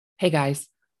Hey guys,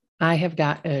 I have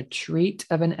got a treat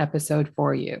of an episode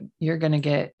for you. You're going to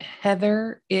get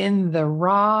Heather in the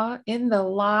raw, in the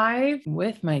live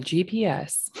with my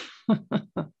GPS.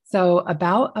 So,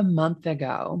 about a month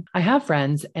ago, I have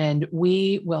friends and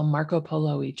we will Marco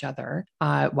Polo each other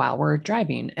while we're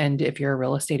driving. And if you're a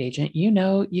real estate agent, you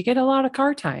know you get a lot of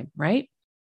car time, right?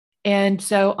 And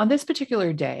so on this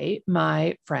particular day,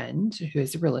 my friend, who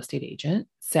is a real estate agent,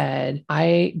 said,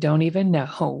 I don't even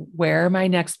know where my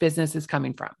next business is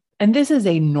coming from. And that is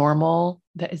a normal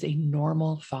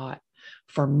thought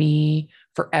for me,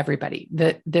 for everybody.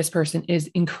 That this person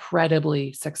is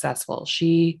incredibly successful.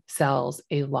 She sells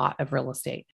a lot of real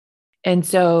estate. And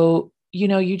so,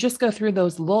 you just go through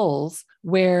those lulls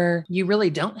where you really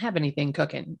don't have anything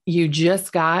cooking. You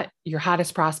just got your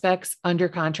hottest prospects under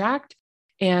contract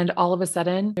and all of a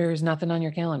sudden, there's nothing on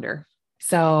your calendar.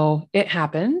 So it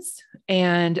happens.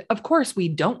 And of course, we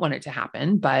don't want it to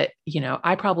happen. But,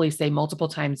 I probably say multiple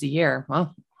times a year,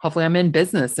 well, hopefully I'm in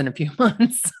business in a few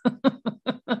months.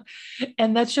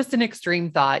 And that's just an extreme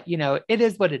thought. It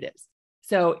is what it is.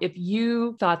 So if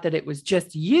you thought that it was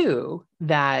just you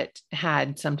that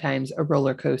had sometimes a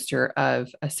roller coaster of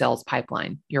a sales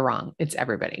pipeline, you're wrong. It's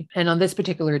everybody. And on this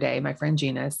particular day, my friend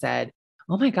Gina said,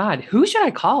 oh my God, who should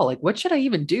I call? Like, what should I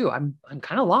even do? I'm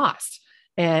kind of lost.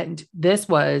 And this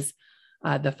was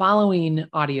the following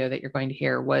audio that you're going to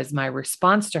hear was my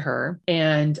response to her.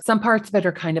 And some parts of it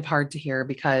are kind of hard to hear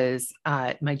because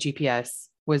my GPS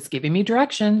was giving me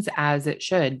directions as it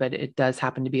should, but it does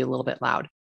happen to be a little bit loud.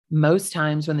 Most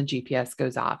times when the GPS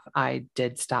goes off, I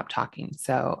did stop talking.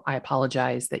 So I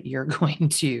apologize that you're going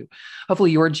to,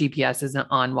 hopefully your GPS isn't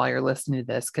on while you're listening to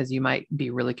this because you might be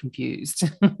really confused.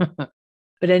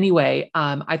 But anyway,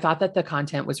 I thought that the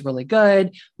content was really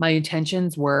good. My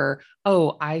intentions were,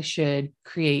 oh, I should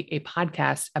create a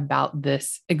podcast about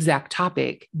this exact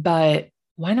topic, but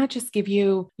why not just give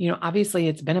you, obviously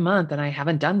it's been a month and I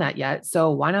haven't done that yet.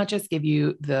 So why not just give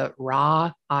you the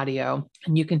raw audio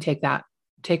and you can take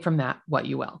from that what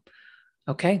you will.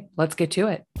 Okay, let's get to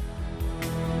it.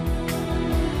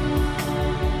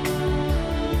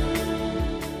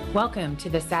 Welcome to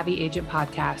the Savvy Agent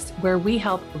Podcast, where we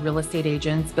help real estate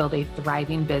agents build a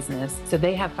thriving business so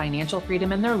they have financial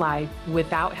freedom in their life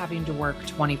without having to work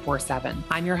 24/7.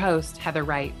 I'm your host, Heather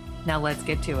Wright. Now let's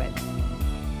get to it.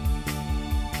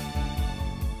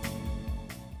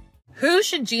 Who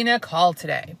should Gina call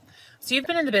today? So you've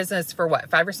been in the business for what,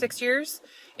 5 or 6 years?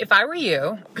 If I were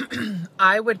you,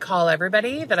 I would call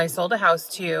everybody that I sold a house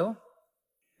to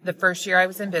the first year I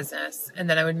was in business, and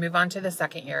then I would move on to the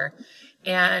second year.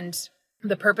 And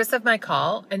the purpose of my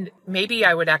call, and maybe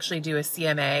I would actually do a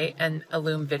CMA and a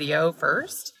Loom video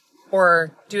first,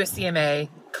 or do a CMA,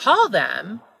 call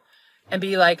them and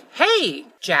be like, hey,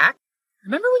 Jack,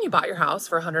 remember when you bought your house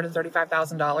for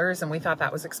 $135,000 and we thought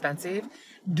that was expensive?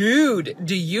 Dude,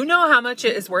 do you know how much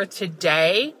it is worth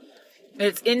today?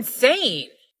 It's insane.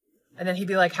 And then he'd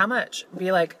be like, how much?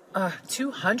 Be like,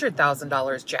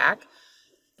 $200,000, Jack.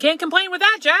 Can't complain with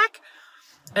that, Jack.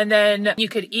 And then you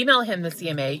could email him the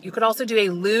CMA. You could also do a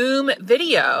Loom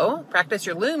video, practice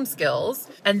your Loom skills.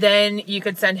 And then you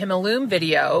could send him a Loom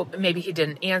video. Maybe he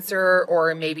didn't answer,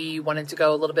 or maybe you wanted to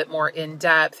go a little bit more in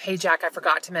depth. Hey, Jack, I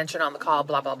forgot to mention on the call,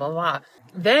 blah, blah, blah, blah.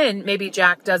 Then maybe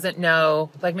Jack doesn't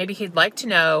know, like maybe he'd like to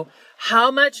know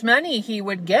how much money he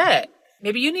would get.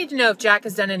 Maybe you need to know if Jack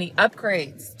has done any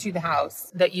upgrades to the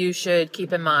house that you should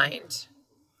keep in mind.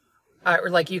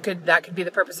 Or like that could be the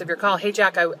purpose of your call. Hey,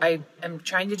 Jack, I am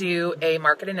trying to do a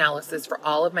market analysis for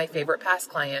all of my favorite past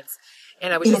clients.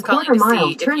 And I was just calling to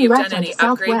see if you've done any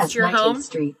upgrades to your home.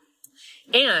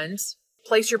 And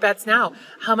place your bets now.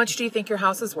 How much do you think your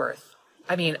house is worth?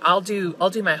 I mean, I'll do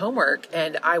my homework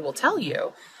and I will tell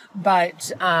you.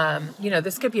 But,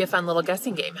 this could be a fun little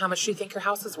guessing game. How much do you think your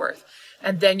house is worth?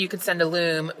 And then you could send a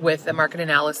Loom with the market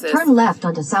analysis. Turn left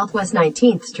onto Southwest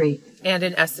 19th Street. And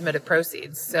an estimate of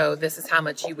proceeds. So this is how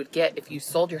much you would get if you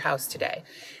sold your house today.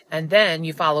 And then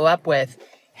you follow up with,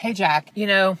 hey, Jack,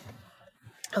 a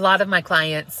lot of my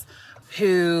clients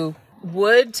who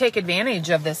would take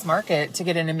advantage of this market to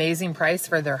get an amazing price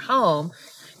for their home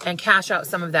and cash out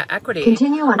some of that equity.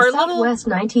 Continue on Southwest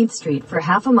 19th Street for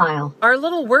half a mile. Are a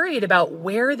little worried about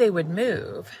where they would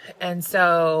move. And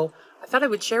so I thought I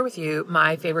would share with you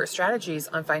my favorite strategies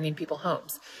on finding people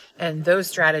homes. And those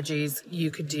strategies,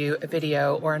 you could do a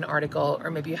video or an article,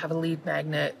 or maybe you have a lead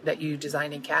magnet that you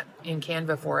design in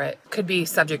Canva for it. Could be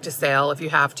subject to sale if you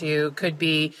have to. Could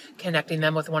be connecting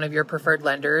them with one of your preferred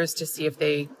lenders to see if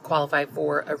they qualify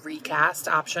for a recast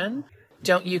option.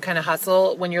 Don't you kind of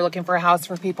hustle when you're looking for a house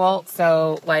for people?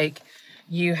 So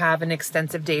You have an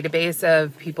extensive database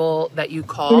of people that you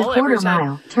call in a quarter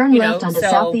mile. Turn left onto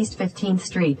Southeast 15th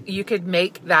Street. You could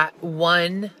make that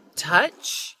one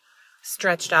touch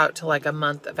stretched out to like a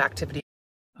month of activity.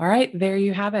 All right, there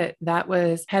you have it. That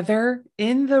was Heather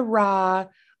in the Raw,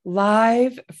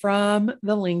 live from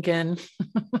the Lincoln.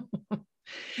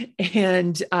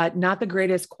 And not the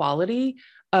greatest quality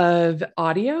of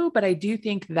audio, but I do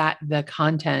think that the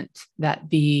content, that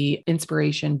the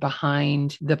inspiration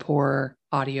behind the poor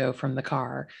audio from the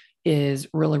car is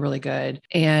really, really good.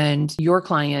 And your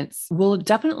clients will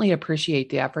definitely appreciate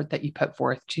the effort that you put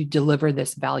forth to deliver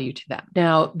this value to them.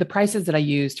 Now, the prices that I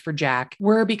used for Jack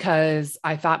were because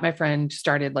I thought my friend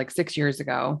started like 6 years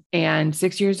ago. And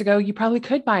 6 years ago, you probably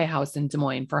could buy a house in Des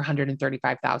Moines for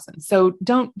 $135,000. So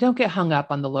don't get hung up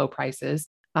on the low prices.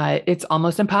 It's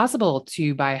almost impossible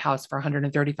to buy a house for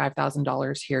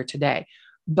 $135,000 here today.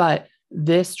 But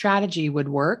this strategy would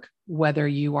work whether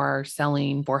you are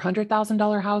selling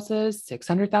 $400,000 houses,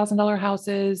 $600,000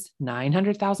 houses,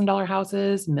 $900,000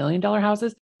 houses, $1 million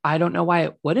houses. I don't know why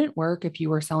it wouldn't work if you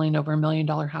were selling over $1 million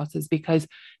houses, because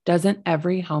doesn't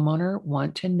every homeowner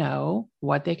want to know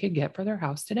what they could get for their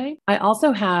house today? I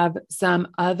also have some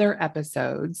other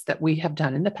episodes that we have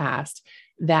done in the past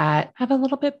that have a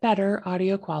little bit better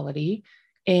audio quality.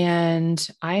 And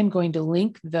I am going to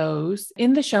link those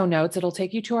in the show notes. It'll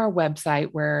take you to our website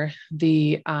where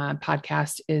the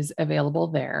podcast is available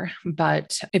there.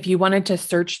 But if you wanted to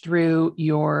search through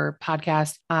your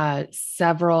podcast,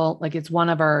 it's one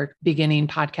of our beginning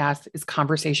podcasts is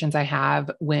Conversations I Have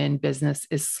When Business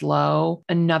is Slow.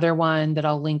 Another one that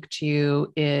I'll link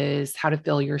to is How to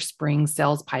Fill Your Spring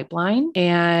Sales Pipeline.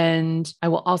 And I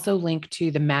will also link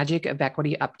to the Magic of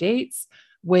Equity Updates,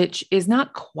 which is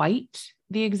not quite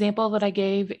the example that I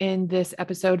gave in this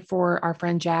episode for our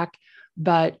friend Jack,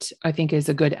 but I think is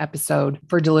a good episode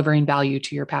for delivering value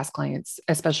to your past clients,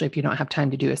 especially if you don't have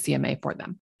time to do a CMA for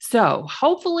them. So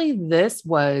hopefully this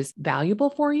was valuable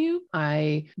for you.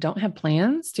 I don't have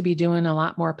plans to be doing a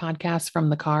lot more podcasts from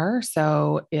the car.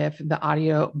 So if the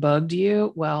audio bugged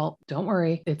you, well, don't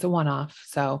worry. It's a one-off.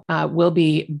 So we'll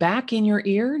be back in your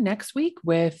ear next week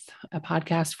with a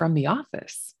podcast from the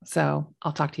office. So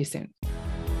I'll talk to you soon.